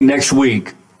Next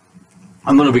week,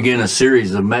 I'm going to begin a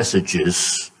series of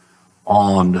messages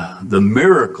on the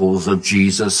miracles of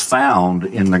Jesus found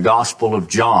in the Gospel of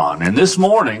John. And this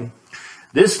morning,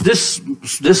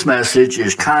 this message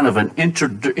is kind of an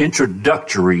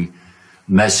introductory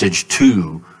message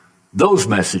to those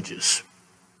messages.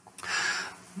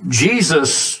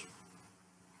 Jesus,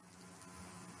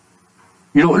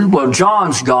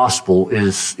 John's Gospel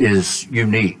is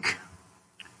unique.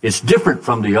 It's different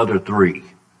from the other three,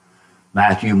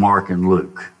 Matthew, Mark, and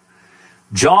Luke.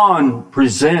 John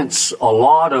presents a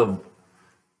lot of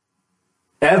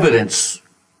evidence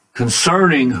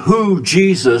concerning who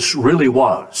Jesus really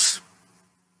was,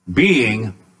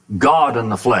 being God in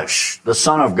the flesh, the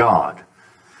Son of God.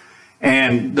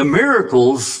 And the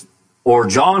miracles, or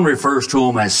John refers to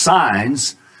them as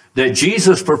signs, that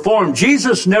Jesus performed.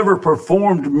 Jesus never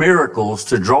performed miracles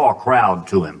to draw a crowd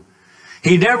to him.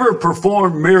 He never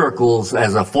performed miracles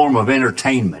as a form of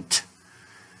entertainment.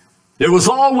 There was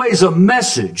always a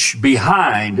message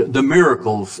behind the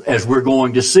miracles, as we're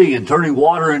going to see, in turning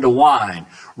water into wine,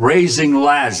 raising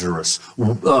Lazarus,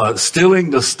 stilling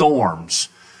the storms.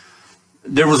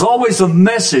 There was always a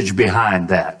message behind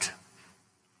that.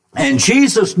 And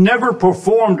Jesus never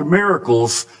performed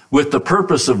miracles with the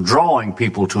purpose of drawing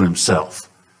people to himself.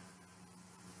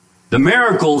 The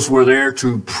miracles were there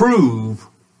to prove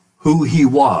who he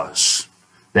was,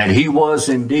 that he was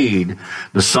indeed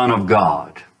the Son of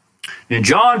God. In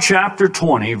John chapter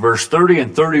 20, verse 30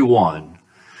 and 31,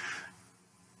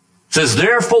 it says,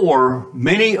 "Therefore,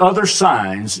 many other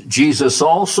signs Jesus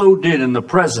also did in the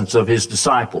presence of his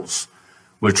disciples,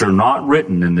 which are not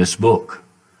written in this book.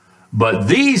 But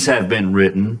these have been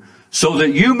written so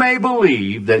that you may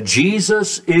believe that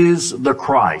Jesus is the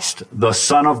Christ, the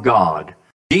Son of God.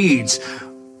 Deeds,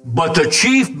 but the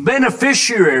chief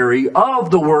beneficiary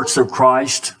of the works of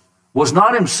Christ was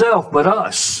not himself, but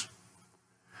us."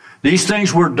 These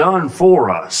things were done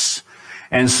for us.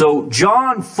 And so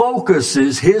John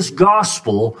focuses his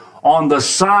gospel on the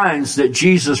signs that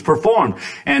Jesus performed.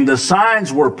 And the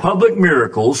signs were public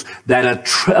miracles that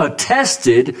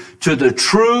attested to the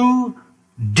true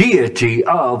deity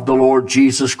of the Lord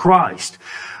Jesus Christ.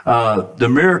 The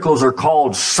miracles are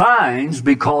called signs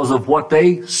because of what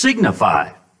they signify.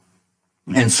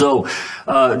 And so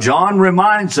John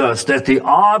reminds us that the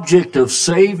object of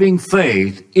saving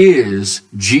faith is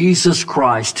Jesus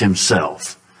Christ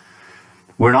himself.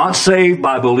 We're not saved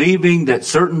by believing that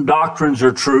certain doctrines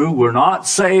are true. We're not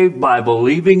saved by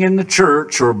believing in the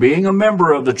church or being a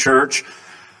member of the church.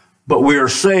 But we are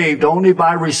saved only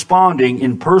by responding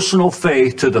in personal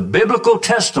faith to the biblical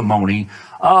testimony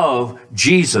of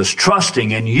Jesus,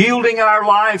 trusting and yielding our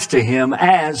lives to him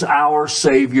as our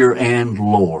Savior and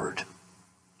Lord.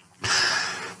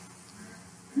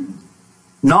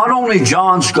 Not only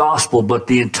John's gospel, but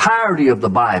the entirety of the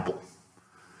Bible.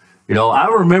 I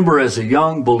remember as a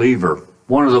young believer,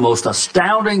 one of the most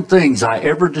astounding things I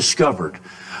ever discovered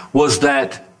was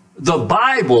that the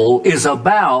Bible is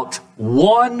about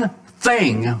one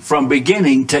thing from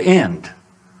beginning to end.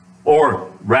 Or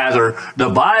rather, the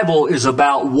Bible is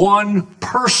about one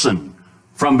person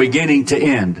from beginning to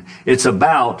end. It's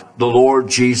about the Lord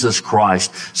Jesus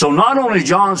Christ. So not only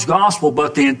John's gospel,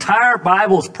 but the entire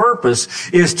Bible's purpose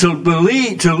is to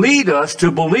lead us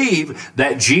to believe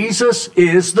that Jesus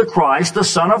is the Christ, the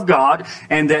Son of God,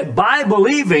 and that by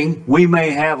believing we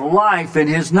may have life in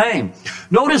his name.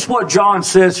 Notice what John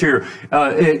says here.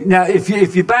 Now,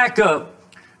 if you back up,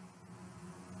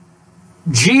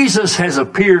 Jesus has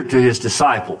appeared to his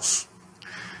disciples.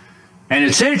 And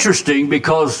it's interesting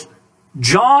because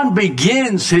John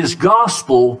begins his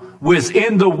gospel with,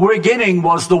 "In the beginning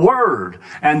was the Word,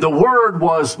 and the Word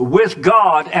was with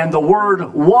God, and the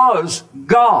Word was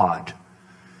God."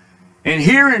 And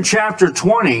here in chapter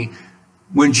 20,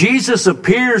 when Jesus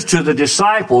appears to the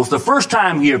disciples, the first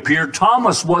time he appeared,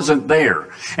 Thomas wasn't there.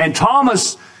 And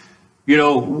Thomas,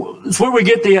 it's where we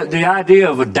get the idea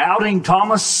of a doubting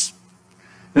Thomas.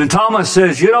 And Thomas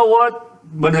says, "You know what?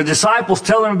 When the disciples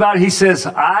tell him about it, he says,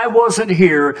 I wasn't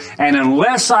here, and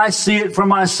unless I see it for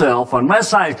myself,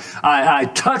 unless I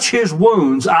touch his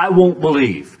wounds, I won't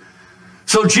believe."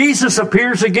 So Jesus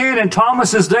appears again, and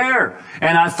Thomas is there.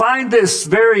 And I find this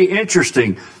very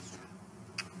interesting.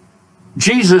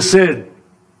 Jesus said,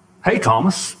 "Hey,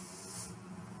 Thomas,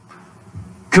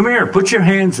 come here, put your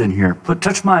hands in here,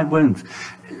 touch my wounds."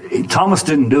 Thomas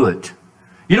didn't do it.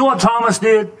 You know what Thomas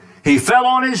did? He fell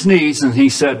on his knees and he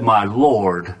said, "My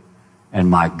Lord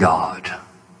and my God."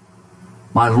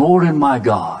 My Lord and my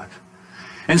God.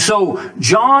 And so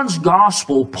John's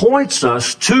gospel points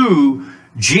us to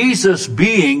Jesus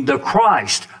being the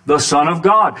Christ, the Son of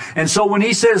God. And so when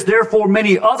he says, therefore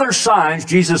many other signs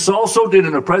Jesus also did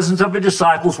in the presence of the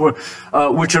disciples,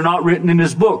 which are not written in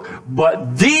this book,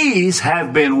 but these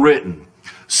have been written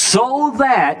so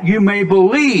that you may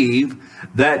believe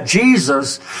that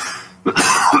Jesus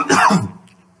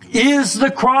is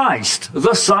the Christ,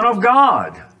 the Son of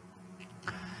God.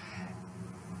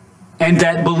 And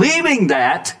that believing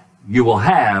that, you will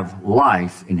have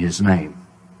life in his name.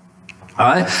 All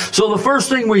right. So the first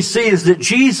thing we see is that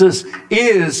Jesus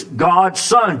is God's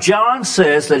Son. John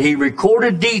says that he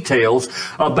recorded details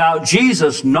about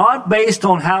Jesus not based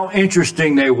on how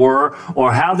interesting they were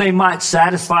or how they might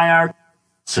satisfy our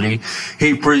curiosity.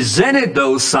 He presented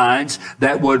those signs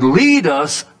that would lead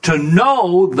us to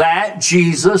know that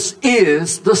Jesus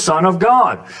is the Son of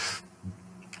God.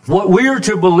 What we are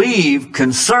to believe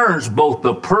concerns both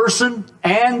the person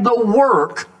and the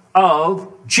work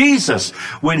of Jesus.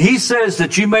 When he says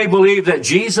that you may believe that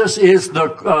Jesus is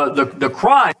the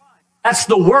Christ, that's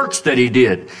the works that he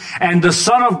did. And the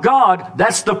Son of God,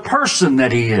 that's the person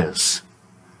that he is.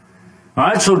 All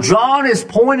right, so John is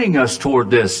pointing us toward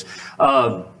this.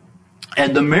 And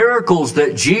the miracles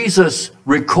that Jesus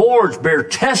records bear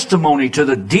testimony to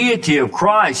the deity of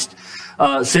Christ,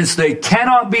 since they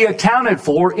cannot be accounted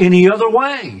for any other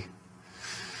way.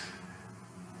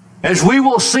 As we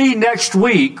will see next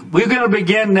week, we're going to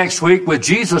begin next week with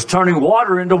Jesus turning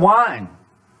water into wine.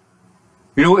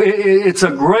 You know, it's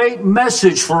a great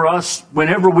message for us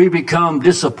whenever we become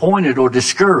disappointed or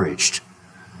discouraged.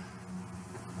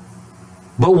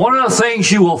 But one of the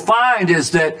things you will find is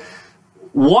that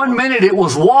one minute it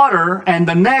was water and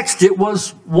the next it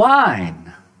was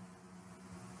wine.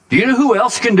 Do you know who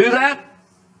else can do that?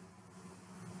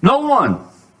 No one.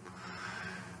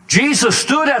 Jesus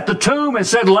stood at the tomb and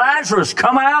said, Lazarus,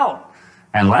 come out.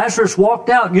 And Lazarus walked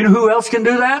out. You know who else can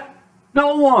do that?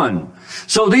 No one.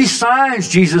 So these signs,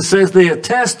 Jesus says, they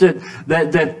attested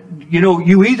that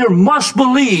you either must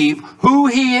believe who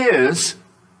he is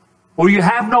or you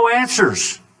have no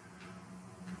answers.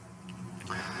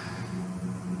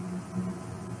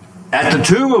 At the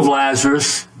tomb of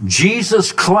Lazarus,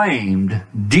 Jesus claimed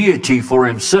deity for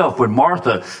himself. When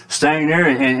Martha standing there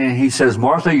and he says,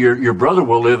 Martha, your brother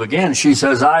will live again. She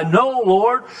says, I know,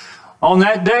 Lord, on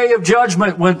that day of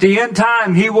judgment, when at the end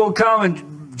time he will come.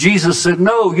 And Jesus said,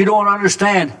 no, you don't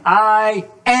understand. I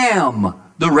am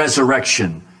the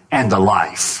resurrection and the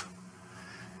life.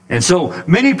 And so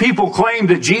many people claim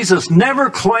that Jesus never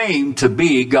claimed to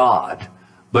be God.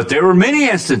 But there were many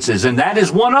instances, and that is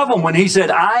one of them, when he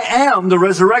said, I am the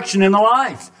resurrection and the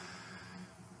life.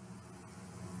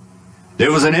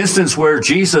 There was an instance where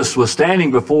Jesus was standing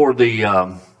before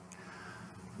the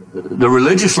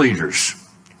religious leaders,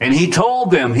 and he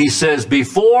told them, he says,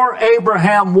 before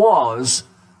Abraham was,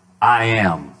 I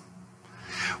am.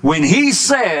 When he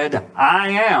said,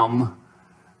 I am,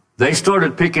 they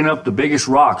started picking up the biggest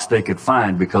rocks they could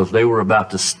find because they were about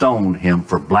to stone him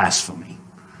for blasphemy.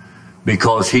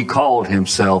 Because he called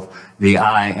himself the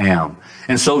I am.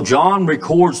 And so John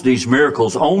records these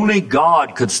miracles. Only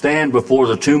God could stand before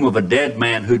the tomb of a dead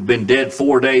man who'd been dead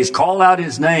 4 days, call out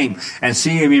his name, and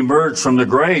see him emerge from the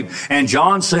grave. And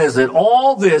John says that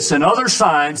all this and other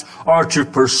signs are to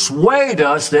persuade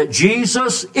us that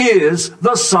Jesus is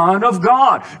the Son of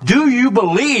God. Do you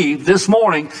believe this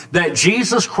morning that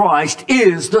Jesus Christ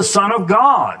is the Son of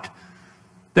God?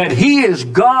 That he is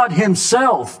God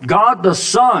himself, God the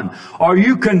Son? Are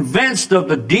you convinced of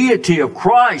the deity of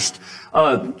Christ,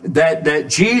 that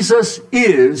Jesus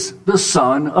is the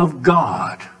Son of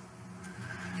God?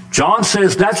 John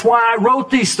says, that's why I wrote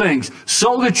these things,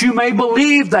 so that you may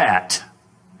believe that.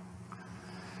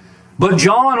 But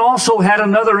John also had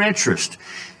another interest.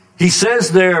 He says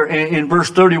there in verse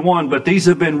 31, but these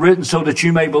have been written so that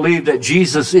you may believe that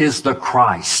Jesus is the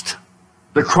Christ.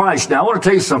 The Christ. Now, I want to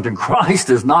tell you something. Christ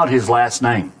is not his last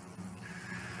name.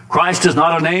 Christ is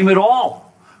not a name at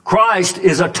all. Christ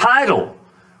is a title.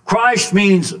 Christ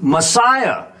means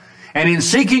Messiah. And in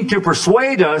seeking to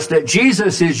persuade us that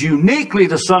Jesus is uniquely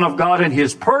the Son of God in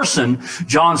his person,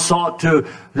 John sought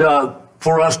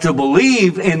for us to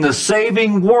believe in the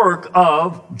saving work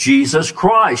of Jesus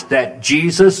Christ, that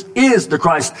Jesus is the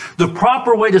Christ. The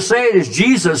proper way to say it is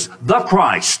Jesus the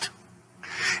Christ.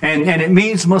 And it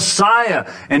means Messiah.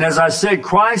 And as I said,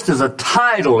 Christ is a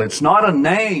title. It's not a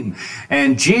name.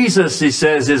 And Jesus, he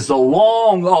says, is the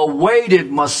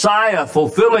long-awaited Messiah,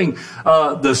 fulfilling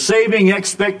the saving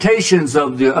expectations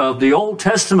of the Old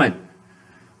Testament.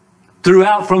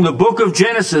 Throughout, from the book of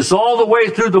Genesis all the way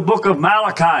through the book of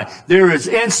Malachi, there is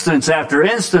instance after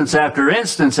instance after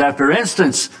instance after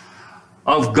instance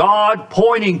of God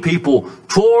pointing people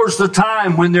towards the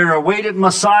time when their awaited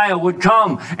Messiah would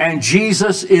come. And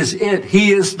Jesus is it.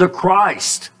 He is the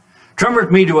Christ. Turn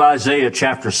with me to Isaiah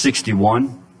chapter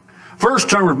 61. First,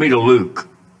 turn with me to Luke.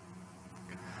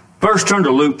 First, turn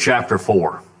to Luke chapter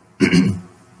 4.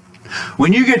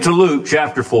 When you get to Luke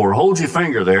chapter 4, hold your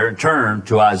finger there and turn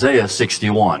to Isaiah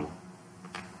 61.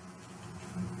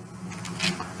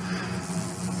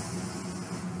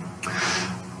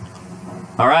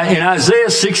 All right, in Isaiah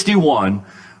 61,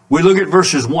 we look at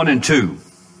verses 1 and 2.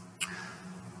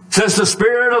 It says, the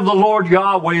Spirit of the Lord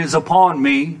Yahweh is upon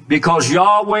me, because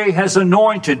Yahweh has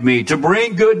anointed me to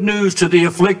bring good news to the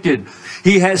afflicted.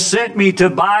 He has sent me to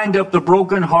bind up the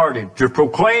brokenhearted, to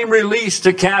proclaim release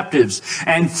to captives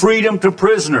and freedom to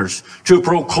prisoners, to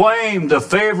proclaim the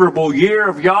favorable year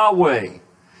of Yahweh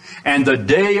and the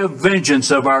day of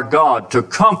vengeance of our God, to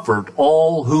comfort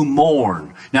all who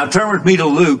mourn. Now turn with me to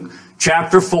Luke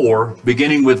chapter 4,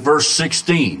 beginning with verse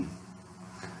 16.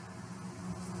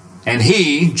 And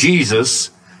he,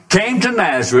 Jesus, came to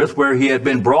Nazareth, where he had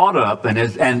been brought up, and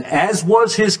as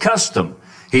was his custom,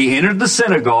 he entered the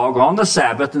synagogue on the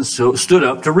Sabbath and stood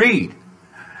up to read.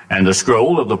 And the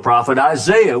scroll of the prophet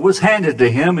Isaiah was handed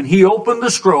to him, and he opened the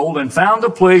scroll and found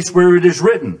the place where it is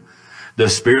written, the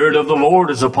Spirit of the Lord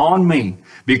is upon me,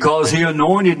 because he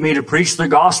anointed me to preach the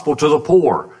gospel to the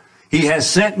poor. He has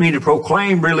sent me to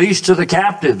proclaim release to the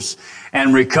captives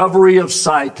and recovery of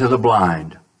sight to the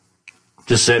blind,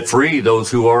 to set free those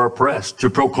who are oppressed, to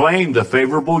proclaim the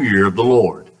favorable year of the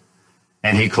Lord.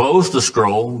 And he closed the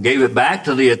scroll, gave it back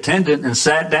to the attendant, and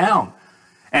sat down.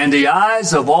 And the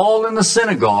eyes of all in the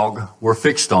synagogue were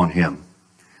fixed on him.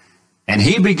 And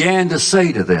he began to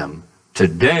say to them,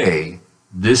 today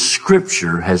this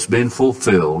scripture has been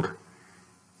fulfilled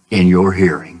in your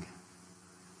hearing.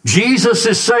 Jesus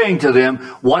is saying to them,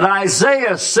 what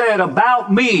Isaiah said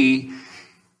about me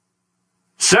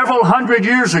several hundred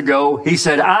years ago, he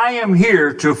said, I am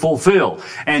here to fulfill.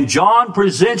 And John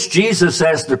presents Jesus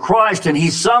as the Christ, and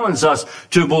he summons us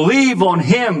to believe on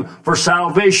him for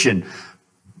salvation.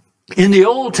 In the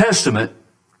Old Testament,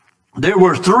 there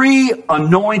were 3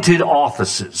 anointed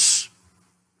offices.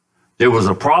 There was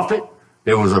a prophet,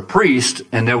 there was a priest,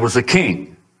 and there was a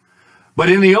king. But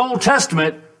in the Old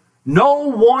Testament, no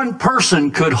one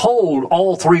person could hold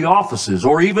all 3 offices,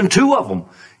 or even 2 of them.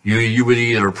 You were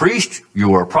either a priest, you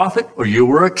were a prophet, or you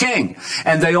were a king.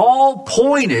 And they all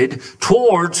pointed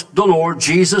towards the Lord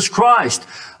Jesus Christ.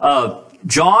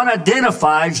 John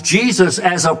identifies Jesus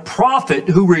as a prophet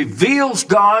who reveals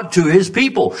God to his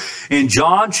people. In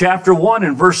John chapter 1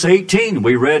 and verse 18,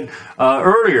 we read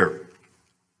earlier.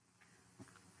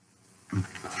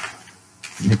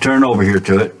 Let me turn over here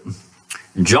to it.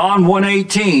 John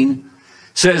 1:18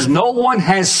 says, no one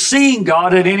has seen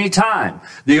God at any time.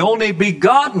 The only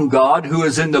begotten God who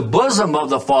is in the bosom of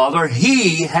the Father,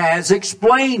 he has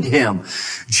explained him.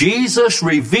 Jesus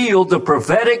revealed the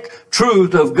prophetic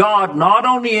truth of God not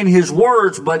only in his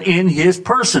words, but in his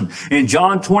person. In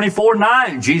John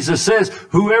 24:9, Jesus says,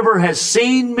 whoever has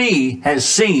seen me has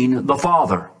seen the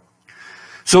Father.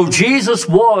 So Jesus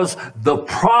was the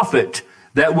prophet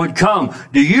that would come.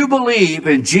 Do you believe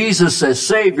in Jesus as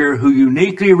Savior who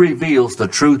uniquely reveals the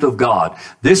truth of God?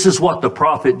 This is what the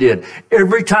prophet did.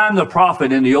 Every time the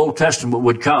prophet in the Old Testament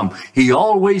would come, he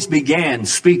always began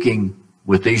speaking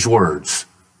with these words.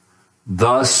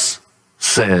 Thus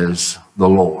says the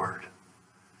Lord.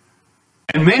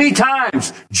 And many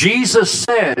times Jesus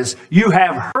says, you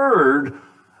have heard,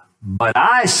 but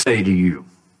I say to you.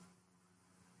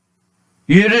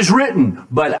 It is written,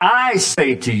 but I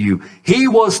say to you. He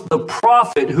was the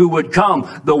prophet who would come,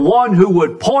 the one who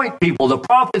would point people. The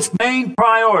prophet's main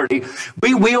priority.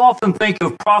 We often think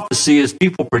of prophecy as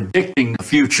people predicting the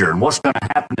future and what's going to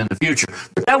happen in the future.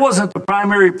 But that wasn't the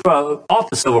primary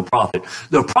office of a prophet.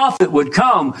 The prophet would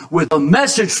come with a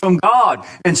message from God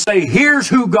and say, here's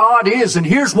who God is, and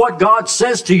here's what God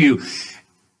says to you,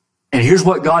 and here's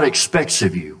what God expects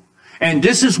of you. And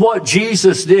this is what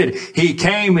Jesus did. He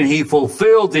came and he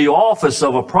fulfilled the office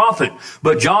of a prophet.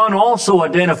 But John also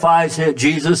identifies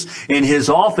Jesus in his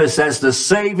office as the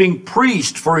saving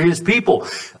priest for his people.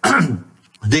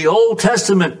 The Old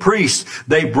Testament priests,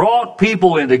 they brought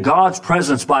people into God's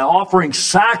presence by offering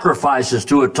sacrifices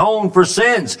to atone for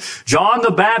sins. John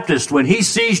the Baptist, when he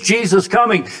sees Jesus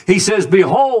coming, he says,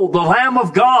 behold, the Lamb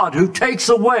of God who takes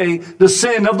away the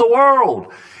sin of the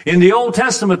world. In the Old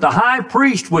Testament, the high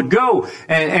priest would go,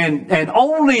 and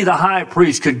only the high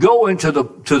priest could go into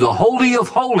the Holy of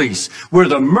Holies, where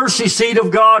the mercy seat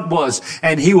of God was,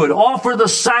 and he would offer the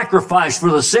sacrifice for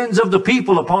the sins of the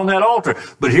people upon that altar.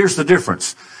 But here's the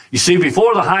difference. You see,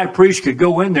 before the high priest could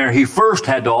go in there, he first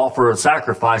had to offer a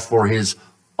sacrifice for his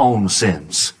own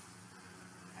sins.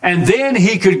 And then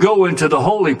he could go into the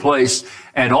holy place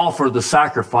and offer the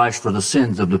sacrifice for the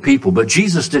sins of the people. But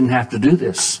Jesus didn't have to do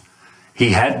this. He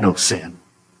had no sin.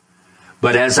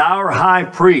 But as our high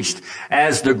priest,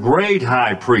 as the great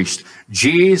high priest,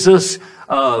 Jesus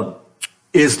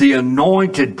is the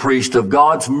anointed priest of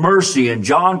God's mercy. And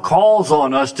John calls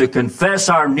on us to confess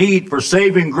our need for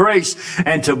saving grace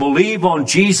and to believe on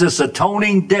Jesus'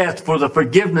 atoning death for the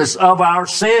forgiveness of our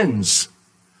sins.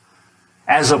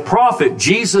 As a prophet,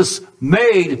 Jesus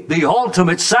made the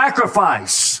ultimate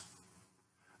sacrifice.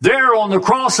 There on the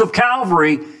cross of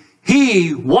Calvary,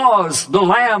 he was the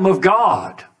Lamb of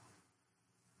God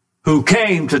who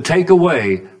came to take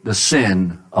away the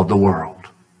sin of the world.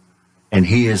 And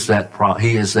he is that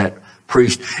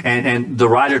priest. And the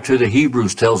writer to the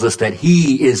Hebrews tells us that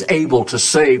he is able to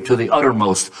save to the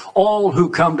uttermost all who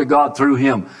come to God through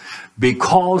him,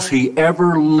 because he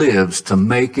ever lives to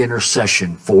make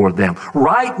intercession for them.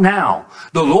 Right now,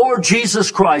 the Lord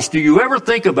Jesus Christ, do you ever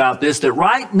think about this, that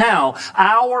right now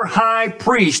our high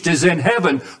priest is in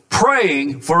heaven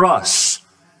praying for us,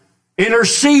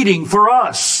 interceding for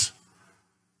us?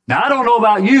 Now, I don't know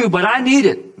about you, but I need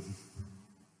it.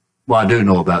 Well, I do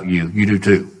know about you. You do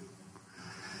too.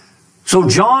 So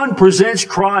John presents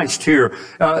Christ here.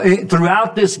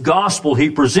 Throughout this gospel, he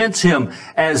presents him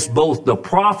as both the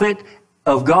prophet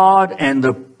of God and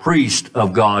the priest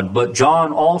of God. But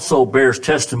John also bears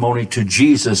testimony to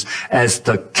Jesus as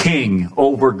the king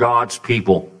over God's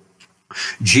people.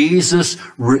 Jesus,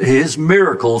 his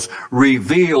miracles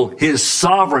reveal his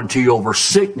sovereignty over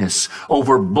sickness,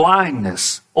 over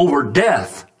blindness, over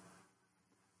death.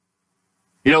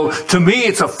 You know, to me,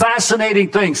 it's a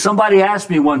fascinating thing. Somebody asked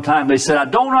me one time, they said, I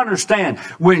don't understand.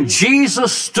 When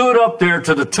Jesus stood up there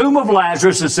to the tomb of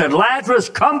Lazarus and said, Lazarus,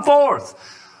 come forth.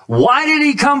 Why did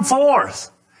he come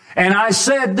forth? And I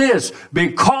said this,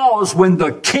 because when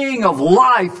the King of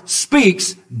life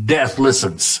speaks, death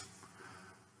listens.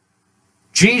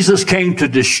 Jesus came to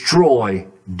destroy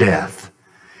death.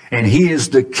 And he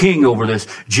is the king over this.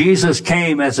 Jesus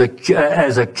came as a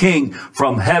king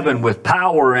from heaven with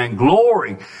power and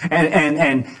glory.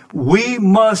 And we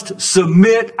must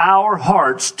submit our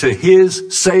hearts to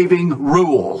his saving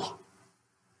rule.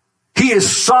 He is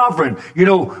sovereign. You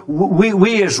know,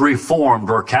 we as Reformed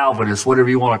or Calvinists, whatever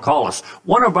you want to call us,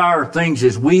 one of our things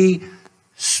is we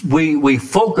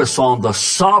focus on the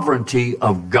sovereignty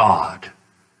of God.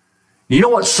 You know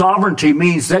what sovereignty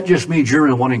means? That just means you're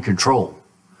the one in control.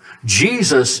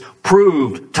 Jesus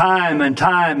proved time and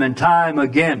time and time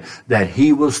again that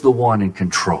he was the one in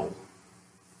control.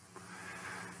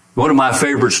 One of my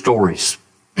favorite stories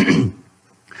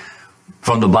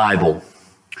from the Bible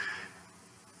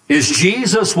is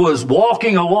Jesus was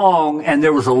walking along and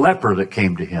there was a leper that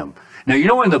came to him. Now, you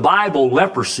know, in the Bible,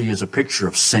 leprosy is a picture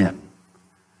of sin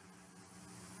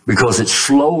because it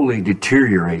slowly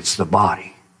deteriorates the body.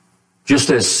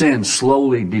 Just as sin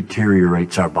slowly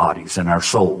deteriorates our bodies and our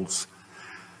souls.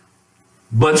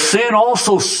 But sin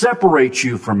also separates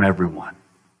you from everyone.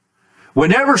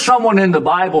 Whenever someone in the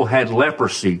Bible had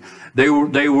leprosy, they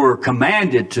were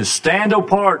commanded to stand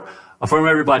apart from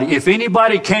everybody. If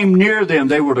anybody came near them,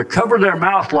 they were to cover their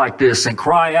mouth like this and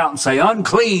cry out and say,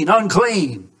 unclean,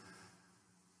 unclean.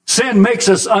 Sin makes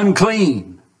us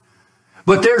unclean.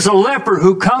 But there's a leper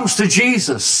who comes to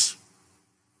Jesus.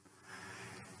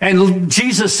 And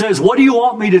Jesus says, what do you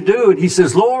want me to do? And he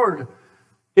says, Lord,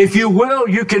 if you will,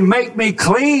 you can make me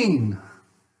clean.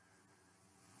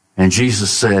 And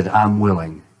Jesus said, I'm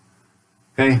willing.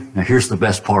 Okay, now here's the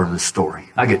best part of the story.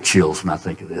 I get chills when I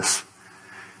think of this.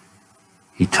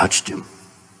 He touched him.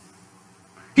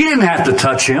 He didn't have to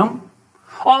touch him.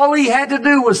 All he had to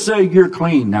do was say, you're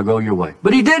clean, now go your way.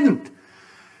 But he didn't.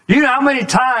 You know how many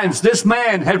times this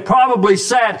man had probably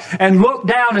sat and looked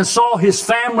down and saw his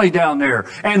family down there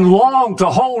and longed to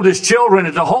hold his children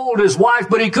and to hold his wife,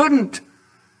 but he couldn't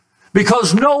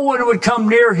because no one would come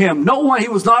near him. He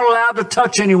was not allowed to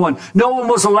touch anyone. No one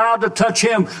was allowed to touch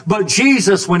him. But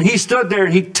Jesus, when he stood there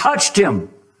and he touched him,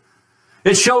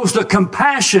 it shows the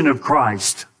compassion of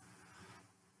Christ.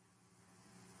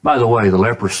 By the way, the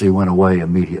leprosy went away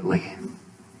immediately.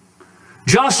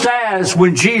 Just as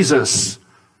when Jesus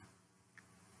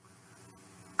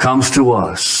comes to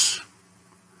us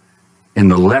in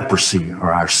the leprosy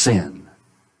or our sin,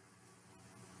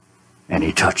 and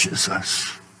he touches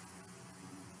us.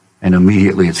 and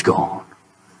immediately it's gone.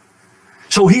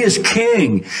 So he is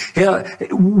king.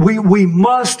 We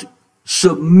must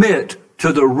submit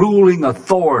to the ruling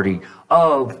authority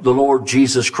of the Lord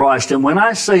Jesus Christ. And when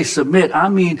I say submit, I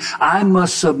mean I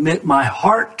must submit my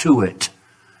heart to it,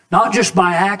 not just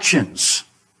my actions.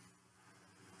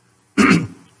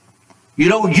 You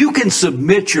know, you can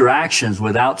submit your actions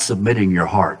without submitting your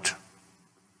heart,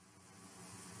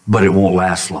 but it won't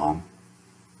last long.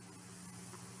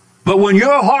 But when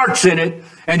your heart's in it,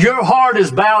 and your heart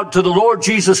is bowed to the Lord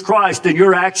Jesus Christ, then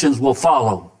your actions will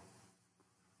follow,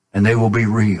 and they will be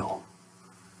real.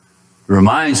 It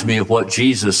reminds me of what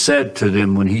Jesus said to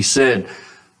them when he said,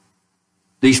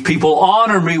 these people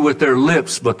honor me with their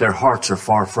lips, but their hearts are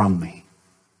far from me.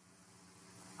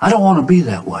 I don't want to be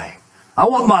that way. I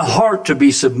want my heart to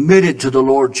be submitted to the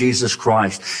Lord Jesus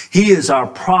Christ. He is our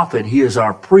prophet, he is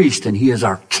our priest, and he is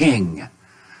our king.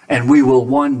 And we will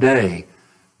one day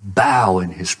bow in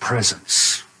his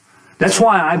presence. That's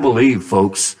why I believe,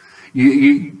 folks,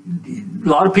 a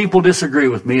lot of people disagree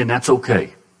with me, and that's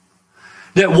okay.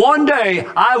 That one day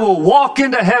I will walk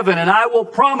into heaven, and I will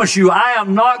promise you I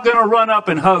am not going to run up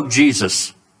and hug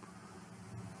Jesus.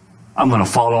 I'm going to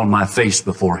fall on my face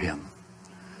before him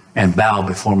and bow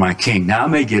before my king. Now, I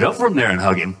may get up from there and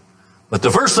hug him, but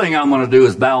the first thing I'm going to do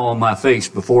is bow on my face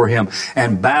before him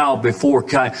and bow before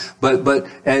God. But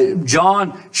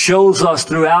John shows us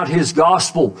throughout his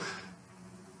gospel,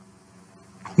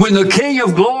 when the King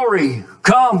of glory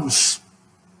comes,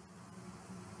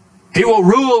 he will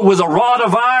rule with a rod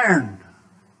of iron.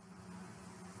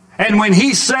 And when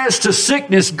he says to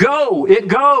sickness, go, it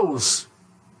goes.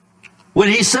 When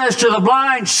he says to the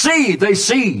blind, see, they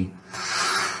see.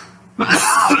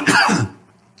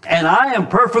 And I am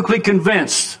perfectly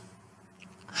convinced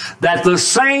that the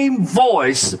same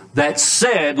voice that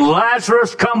said,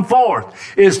 Lazarus, come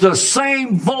forth, is the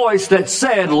same voice that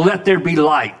said, let there be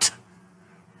light.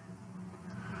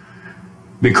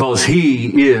 Because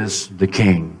he is the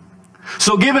king.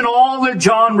 So given all that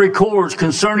John records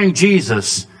concerning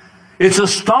Jesus, it's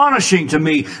astonishing to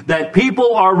me that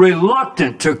people are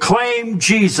reluctant to claim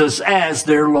Jesus as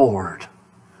their Lord.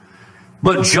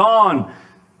 But John,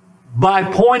 by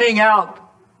pointing out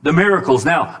the miracles.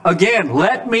 Now, again,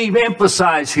 let me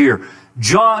emphasize here,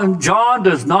 John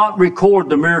does not record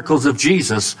the miracles of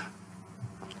Jesus,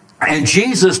 and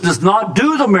Jesus does not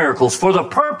do the miracles for the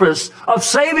purpose of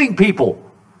saving people.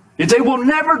 They will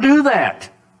never do that.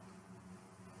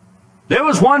 There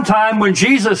was one time when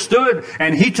Jesus stood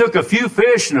and he took a few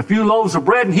fish and a few loaves of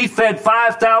bread and he fed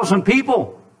 5,000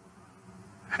 people.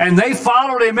 And they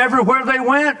followed him everywhere they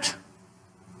went.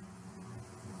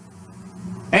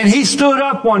 And he stood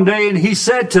up one day and he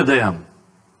said to them,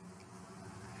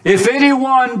 if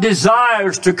anyone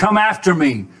desires to come after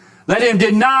me, let him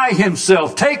deny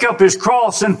himself, take up his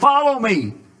cross and follow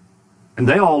me. And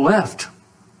they all left.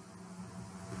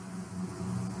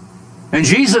 And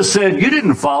Jesus said, you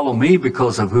didn't follow me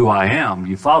because of who I am.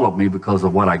 You followed me because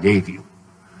of what I gave you.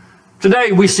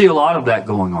 Today, we see a lot of that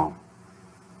going on.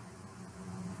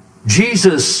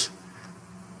 Jesus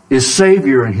is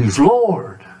Savior and he's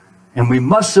Lord. And we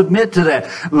must submit to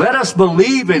that. Let us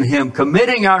believe in him,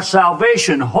 committing our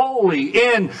salvation wholly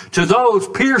into those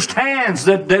pierced hands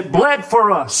that bled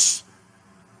for us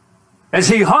as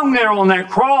he hung there on that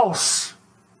cross.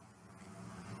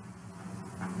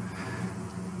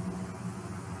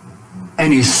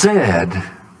 And he said,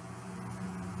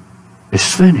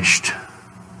 it's finished.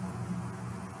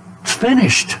 It's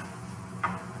finished.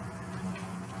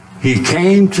 He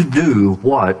came to do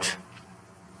what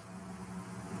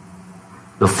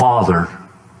the Father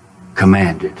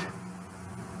commanded.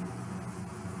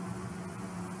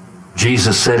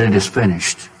 Jesus said it is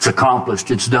finished. It's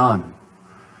accomplished. It's done.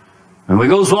 And we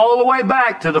goes all the way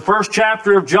back to the first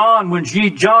chapter of John when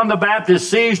John the Baptist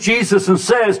sees Jesus and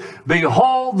says,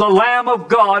 behold the Lamb of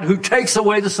God who takes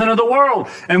away the sin of the world.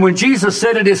 And when Jesus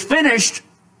said it is finished,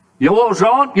 you know what was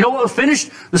wrong? You know what was finished?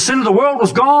 The sin of the world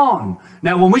was gone.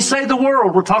 Now when we say the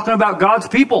world, we're talking about God's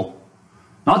people.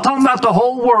 Not talking about the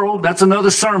whole world. That's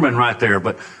another sermon right there.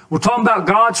 But we're talking about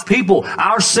God's people.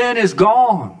 Our sin is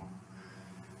gone.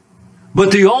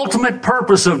 But the ultimate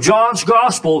purpose of John's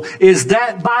gospel is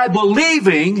that by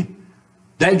believing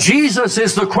that Jesus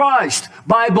is the Christ,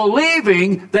 by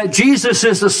believing that Jesus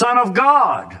is the Son of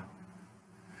God,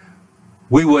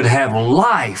 we would have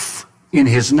life in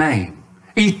his name.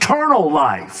 Eternal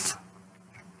life.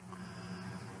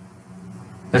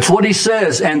 That's what he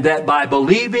says, and that by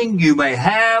believing you may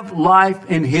have life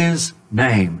in his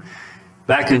name.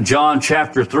 Back in John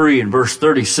chapter 3 and verse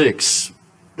 36,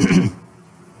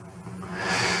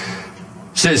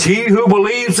 says, he who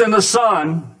believes in the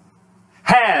Son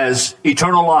has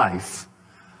eternal life.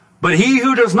 But he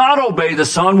who does not obey the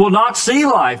Son will not see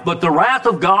life, but the wrath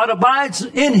of God abides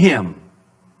in him.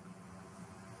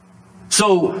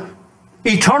 So,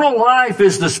 eternal life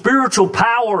is the spiritual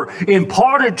power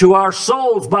imparted to our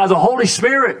souls by the Holy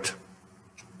Spirit.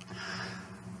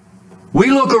 We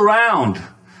look around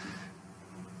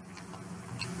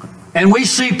and we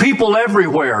see people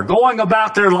everywhere going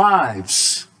about their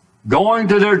lives, going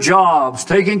to their jobs,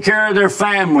 taking care of their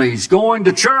families, going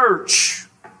to church.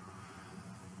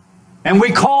 And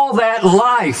we call that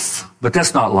life, but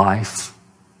that's not life.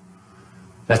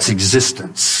 That's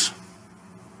existence.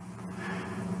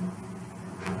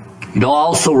 You know, I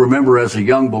also remember as a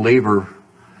young believer,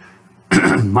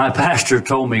 my pastor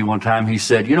told me one time, he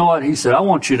said, you know what? He said, I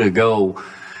want you to go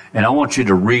and I want you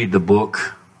to read the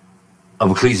book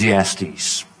of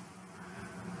Ecclesiastes.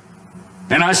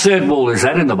 And I said, well, is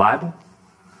that in the Bible?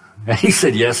 And he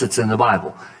said, yes, it's in the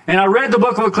Bible. And I read the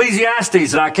book of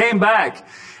Ecclesiastes and I came back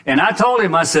and I told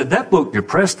him, I said, that book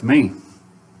depressed me.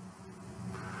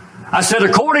 I said,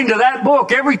 according to that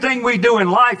book, everything we do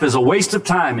in life is a waste of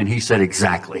time. And he said,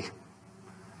 exactly.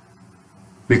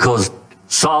 Because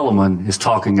Solomon is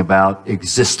talking about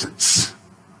existence.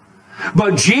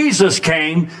 But Jesus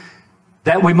came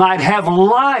that we might have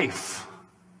life.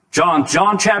 John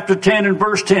chapter 10 and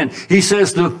verse 10, he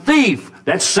says, the thief,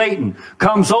 that's Satan,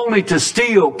 comes only to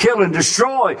steal, kill, and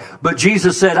destroy. But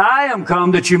Jesus said, I am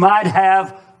come that you might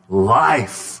have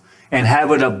life and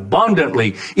have it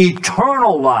abundantly,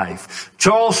 eternal life.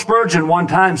 Charles Spurgeon one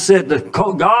time said that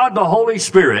God, the Holy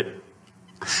Spirit,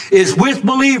 is with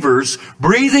believers,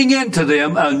 breathing into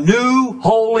them a new,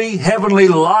 holy, heavenly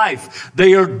life.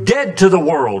 They are dead to the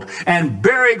world and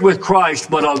buried with Christ,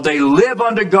 but they live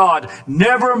unto God,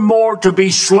 never more to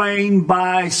be slain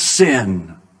by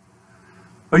sin.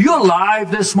 Are you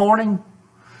alive this morning?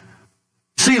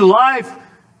 See, life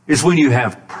is when you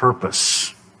have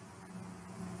purpose.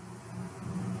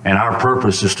 And our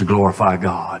purpose is to glorify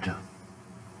God.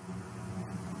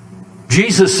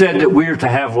 Jesus said that we are to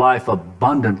have life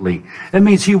abundantly. That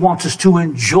means he wants us to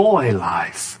enjoy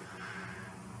life.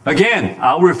 Again,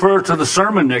 I'll refer to the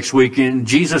sermon next week in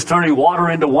Jesus turning water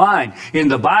into wine. In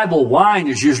the Bible, wine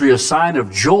is usually a sign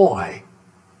of joy.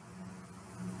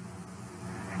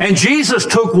 And Jesus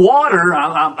took water.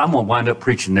 I'm going to wind up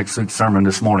preaching next week's sermon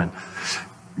this morning.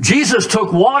 Jesus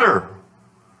took water,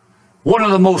 one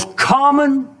of the most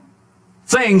common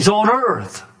things on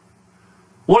earth,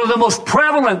 one of the most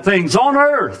prevalent things on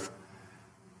earth,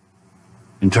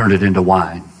 and turned it into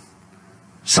wine.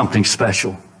 Something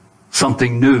special,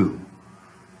 something new.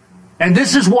 And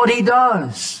this is what he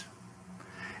does.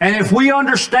 And if we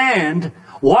understand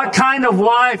what kind of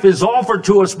life is offered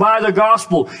to us by the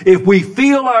gospel, if we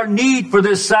feel our need for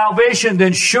this salvation,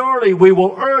 then surely we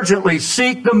will urgently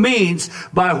seek the means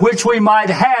by which we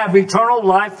might have eternal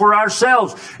life for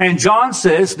ourselves. And John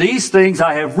says, these things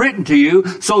I have written to you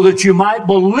so that you might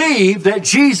believe that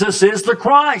Jesus is the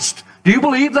Christ. Do you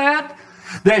believe that?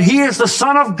 That he is the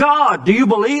Son of God. Do you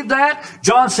believe that?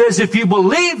 John says, if you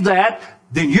believe that,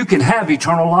 then you can have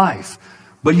eternal life.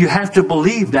 But you have to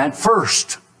believe that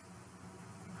first.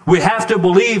 We have to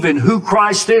believe in who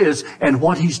Christ is and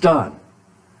what he's done.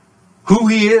 Who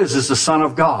he is the Son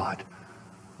of God.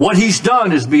 What he's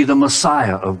done is be the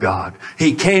Messiah of God.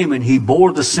 He came and he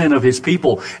bore the sin of his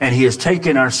people, and he has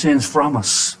taken our sins from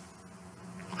us.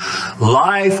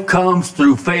 Life comes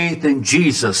through faith in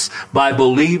Jesus by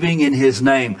believing in his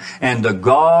name. And the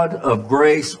God of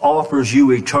grace offers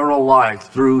you eternal life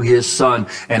through his Son.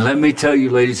 And let me tell you,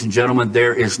 ladies and gentlemen,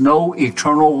 there is no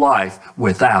eternal life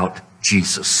without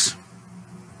Jesus.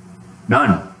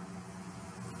 None.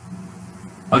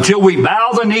 Until we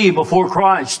bow the knee before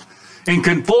Christ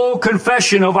in full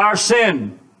confession of our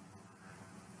sin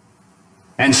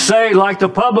and say, like the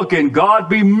publican, God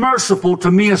be merciful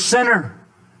to me, a sinner.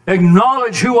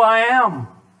 Acknowledge who I am.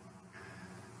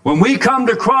 When we come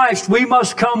to Christ, we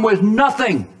must come with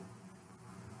nothing.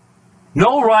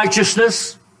 No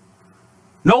righteousness,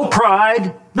 no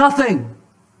pride, nothing.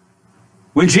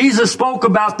 When Jesus spoke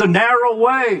about the narrow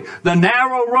way, the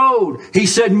narrow road, he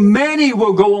said many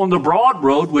will go on the broad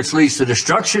road, which leads to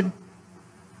destruction.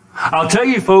 I'll tell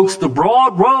you folks, the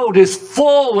broad road is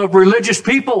full of religious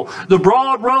people. The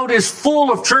broad road is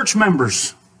full of church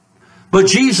members. But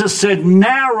Jesus said,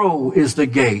 narrow is the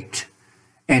gate,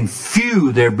 and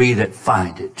few there be that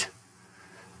find it.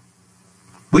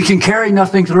 We can carry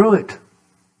nothing through it.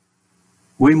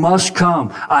 We must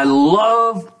come. I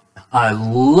love,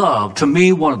 to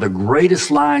me, one of the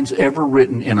greatest lines ever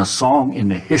written in a song in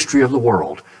the history of the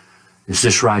world is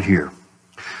this right here.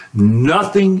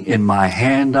 Nothing in my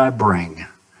hand I bring,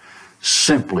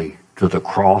 simply to the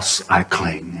cross I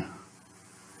cling.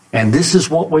 And this is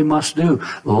what we must do.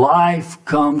 Life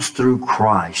comes through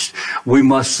Christ. We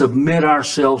must submit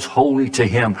ourselves wholly to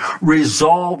Him,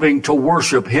 resolving to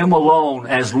worship Him alone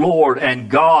as Lord and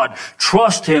God.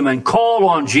 Trust Him and call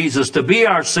on Jesus to be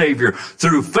our Savior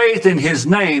through faith in His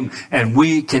name, and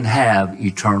we can have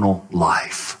eternal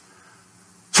life.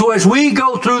 So as we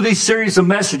go through these series of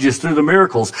messages through the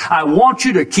miracles, I want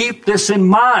you to keep this in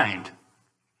mind.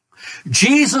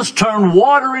 Jesus turned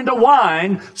water into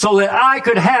wine so that I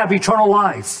could have eternal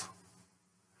life.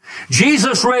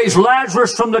 Jesus raised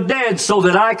Lazarus from the dead so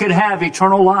that I could have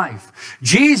eternal life.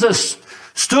 Jesus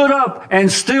stood up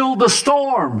and stilled the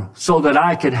storm so that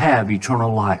I could have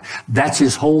eternal life. That's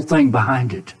His whole thing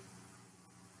behind it.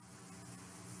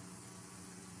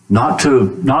 Not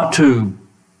to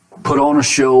put on a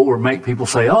show or make people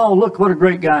say, oh, look what a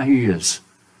great guy he is.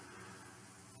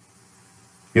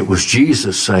 It was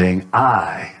Jesus saying,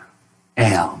 I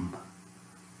am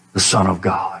the Son of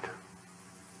God.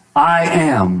 I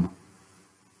am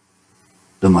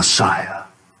the Messiah.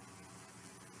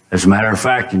 As a matter of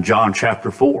fact, in John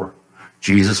chapter 4,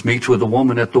 Jesus meets with a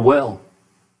woman at the well,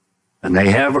 and they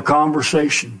have a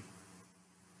conversation.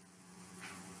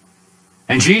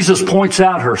 And Jesus points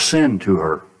out her sin to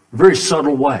her, a very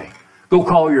subtle way. Go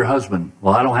call your husband.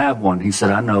 Well, I don't have one. He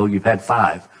said, I know, you've had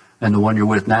 5. And the one you're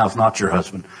with now is not your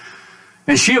husband.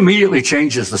 And she immediately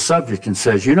changes the subject and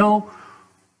says, you know,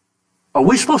 are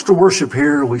we supposed to worship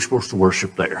here or are we supposed to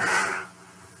worship there?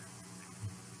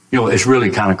 You know, it's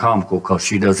really kind of comical because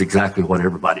she does exactly what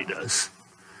everybody does.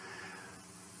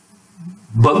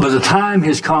 But by the time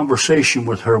his conversation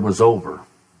with her was over,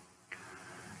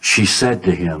 she said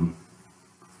to him,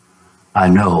 I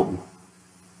know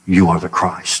you are the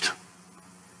Christ.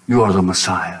 You are the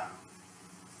Messiah.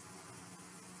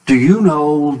 Do you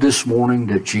know this morning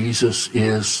that Jesus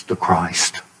is the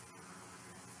Christ?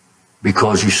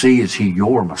 Because you see, is He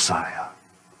your Messiah?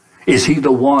 Is He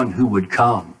the one who would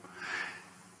come,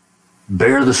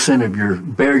 bear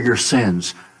your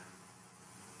sins,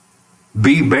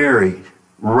 be buried,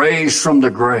 raised from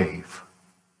the grave,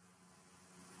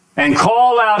 and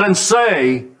call out and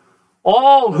say,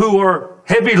 all who are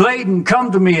heavy laden,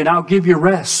 come to me and I'll give you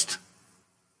rest.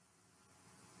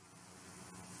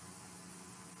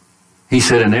 He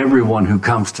said, and everyone who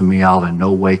comes to me, I'll in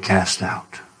no way cast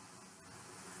out.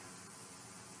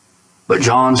 But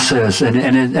John says, and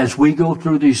as we go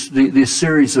through this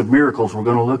series of miracles we're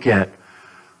going to look at,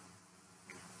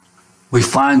 we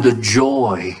find the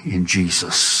joy in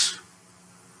Jesus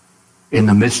in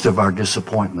the midst of our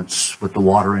disappointments with the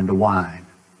water into wine.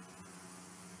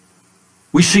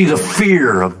 We see the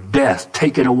fear of death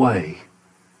taken away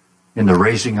in the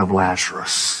raising of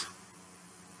Lazarus.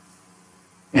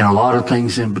 And a lot of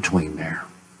things in between there.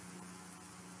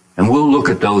 And we'll look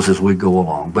at those as we go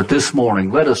along. But this morning,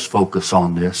 let us focus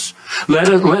on this.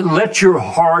 Let your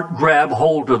heart grab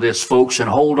hold of this, folks, and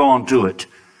hold on to it.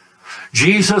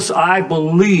 Jesus, I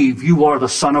believe you are the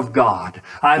Son of God.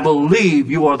 I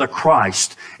believe you are the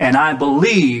Christ. And I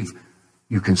believe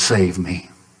you can save me.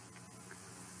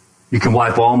 You can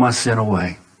wipe all my sin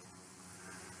away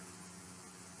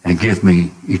and give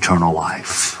me eternal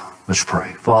life. Let's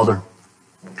pray. Father,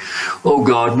 oh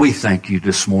God, we thank you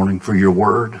this morning for your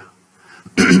word.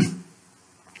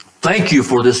 Thank you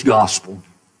for this gospel.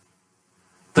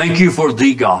 Thank you for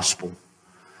the gospel,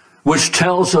 which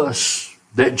tells us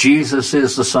that Jesus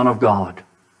is the Son of God,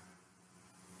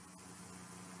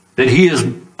 that He is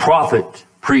prophet,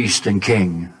 priest, and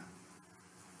king.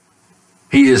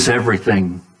 He is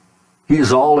everything. He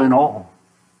is all in all.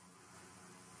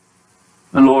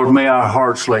 And Lord, may our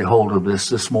hearts lay hold of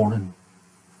this morning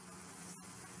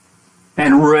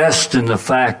and rest in the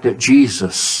fact that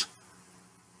Jesus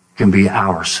can be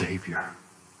our Savior,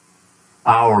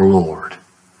 our Lord,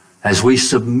 as we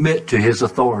submit to His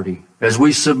authority, as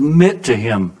we submit to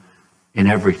Him in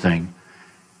everything.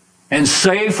 And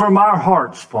say from our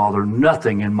hearts, Father,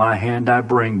 nothing in my hand I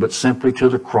bring, but simply to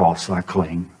the cross I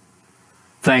cling.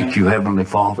 Thank you, Heavenly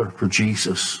Father, for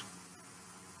Jesus.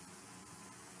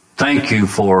 Thank you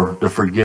for the forgiveness.